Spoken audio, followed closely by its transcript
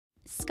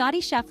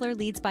Scottie Scheffler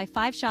leads by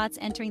 5 shots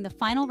entering the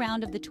final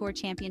round of the Tour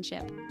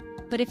Championship.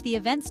 But if the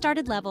event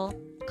started level,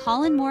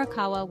 Collin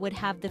Morikawa would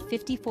have the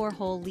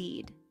 54-hole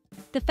lead.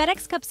 The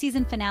FedEx Cup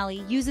season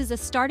finale uses a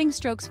starting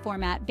strokes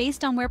format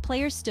based on where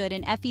players stood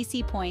in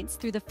FEC points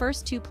through the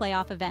first 2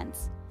 playoff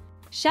events.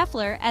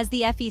 Scheffler, as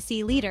the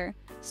FEC leader,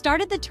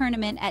 started the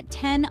tournament at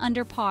 10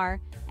 under par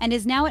and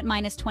is now at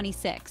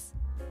 -26.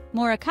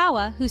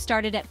 Morikawa, who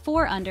started at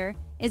 4 under,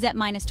 is at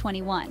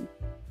 -21.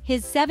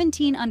 His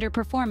 17 under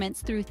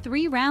performance through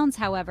 3 rounds,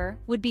 however,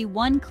 would be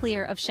 1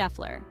 clear of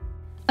Scheffler.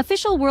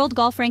 Official World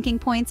Golf Ranking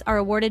points are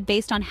awarded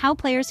based on how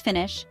players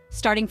finish,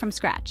 starting from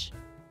scratch.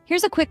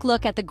 Here's a quick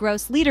look at the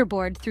gross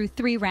leaderboard through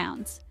 3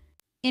 rounds.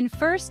 In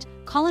first,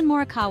 Collin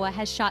Morikawa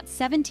has shot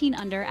 17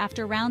 under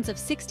after rounds of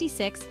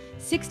 66,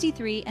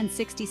 63, and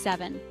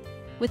 67.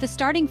 With a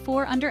starting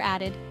 4 under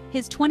added,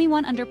 his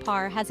 21 under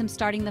par has him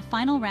starting the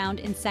final round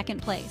in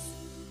 2nd place.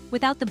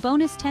 Without the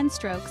bonus 10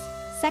 strokes,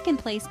 2nd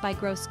place by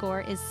gross score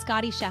is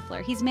Scottie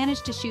Scheffler. He's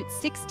managed to shoot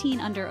 16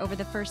 under over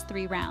the first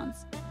 3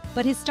 rounds.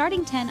 But his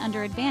starting 10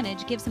 under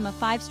advantage gives him a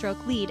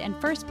 5-stroke lead and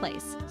 1st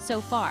place, so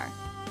far.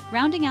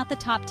 Rounding out the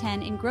top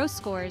 10 in gross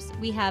scores,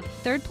 we have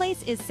 3rd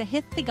place is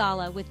Sahith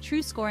Theegala with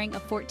true scoring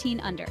of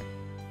 14 under.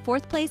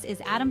 4th place is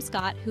Adam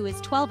Scott, who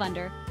is 12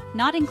 under,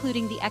 not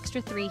including the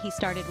extra 3 he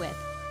started with.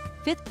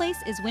 5th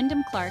place is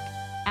Wyndham Clark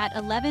at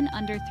 11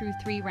 under through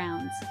 3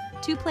 rounds.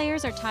 2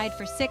 players are tied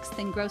for 6th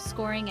in gross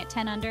scoring at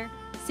 10 under,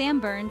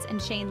 Sam Burns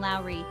and Shane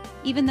Lowry,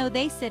 even though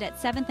they sit at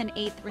 7th and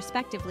 8th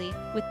respectively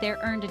with their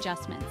earned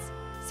adjustments.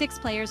 6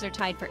 players are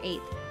tied for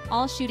 8th,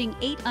 all shooting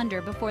 8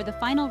 under before the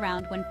final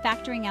round when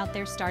factoring out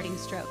their starting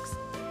strokes.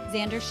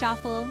 Xander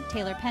Schauffele,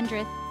 Taylor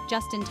Pendrith,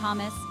 Justin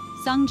Thomas,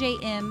 Sung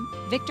Jae Im,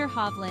 Victor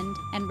Hovland,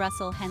 and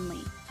Russell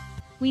Henley.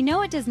 We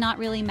know it does not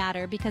really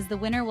matter because the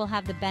winner will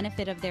have the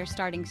benefit of their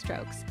starting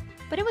strokes,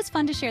 but it was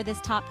fun to share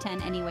this top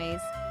 10 anyways.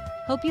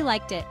 Hope you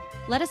liked it.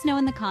 Let us know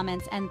in the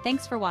comments, and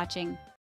thanks for watching.